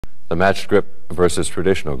The matched grip versus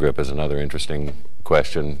traditional grip is another interesting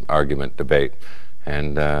question, argument, debate.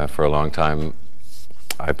 And for a long time,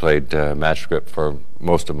 I played matched grip for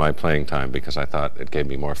most of my playing time because I thought it gave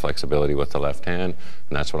me more flexibility with the left hand,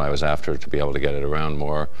 and that's what I was after, to be able to get it around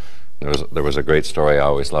more. There was a great story I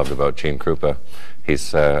always loved about Gene Krupa.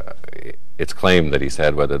 It's claimed that he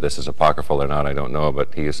said, whether this is apocryphal or not, I don't know,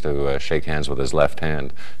 but he used to shake hands with his left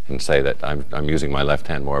hand and say that I'm using my left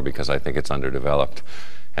hand more because I think it's underdeveloped.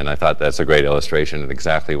 And I thought that's a great illustration and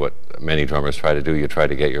exactly what many drummers try to do. You try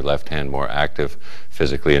to get your left hand more active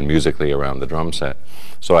physically and musically around the drum set.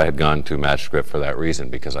 So I had gone to matched grip for that reason,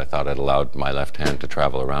 because I thought it allowed my left hand to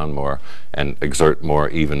travel around more and exert more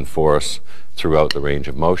even force throughout the range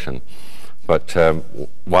of motion. But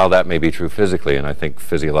while that may be true physically, and I think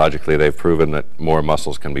physiologically they've proven that more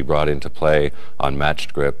muscles can be brought into play on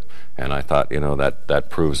matched grip, and I thought, you know, that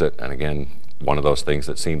proves it. And again, one of those things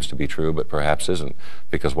that seems to be true but perhaps isn't,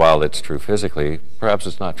 because while it's true physically, perhaps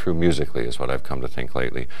it's not true musically, is what I've come to think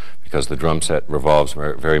lately, because the drum set revolves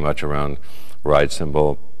very much around ride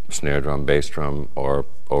cymbal, snare drum, bass drum, or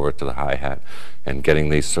over to the hi-hat, and getting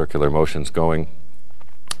these circular motions going.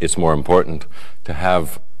 It's more important to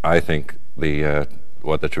have, I think,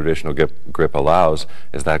 what the traditional grip allows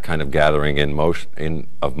is that kind of gathering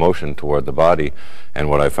of motion toward the body. And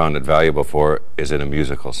what I found it valuable for is in a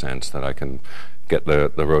musical sense, that I can get the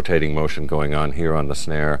rotating motion going on here on the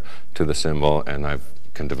snare to the cymbal, and I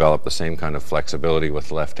can develop the same kind of flexibility with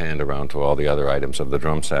the left hand around to all the other items of the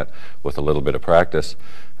drum set with a little bit of practice.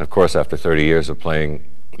 And of course, after 30 years of playing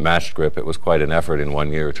matched grip, it was quite an effort in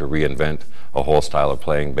 1 year to reinvent a whole style of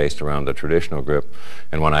playing based around the traditional grip.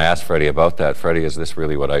 And when I asked Freddie about that, Freddie, is this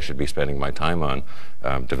really what I should be spending my time on,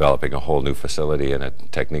 developing a whole new facility and a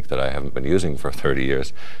technique that I haven't been using for 30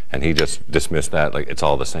 years? And he just dismissed that like it's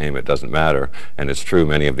all the same, it doesn't matter. And it's true,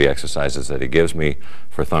 many of the exercises that he gives me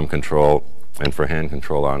for thumb control and for hand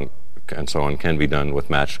control and so on can be done with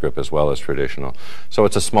matched grip as well as traditional. So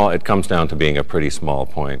it comes down to being a pretty small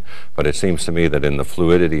point, but it seems to me that in the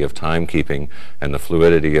fluidity of timekeeping and the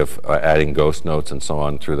fluidity of adding ghost notes and so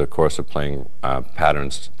on through the course of playing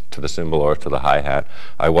patterns to the cymbal or to the hi-hat,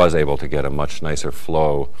 I was able to get a much nicer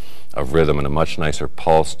flow of rhythm and a much nicer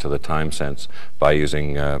pulse to the time sense by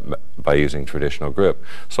using traditional grip.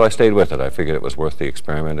 So I stayed with it. I figured it was worth the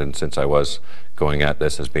experiment, and since I was going at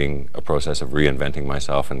this as being a process of reinventing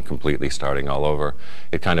myself and completely starting all over,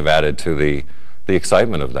 it kind of added to the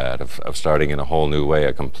excitement of that, of starting in a whole new way,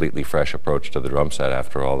 a completely fresh approach to the drum set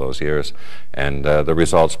after all those years. And the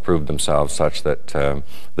results proved themselves such that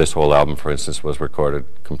this whole album, for instance, was recorded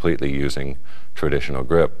completely using traditional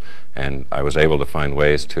grip. And I was able to find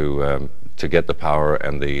ways to get the power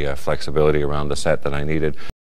and the flexibility around the set that I needed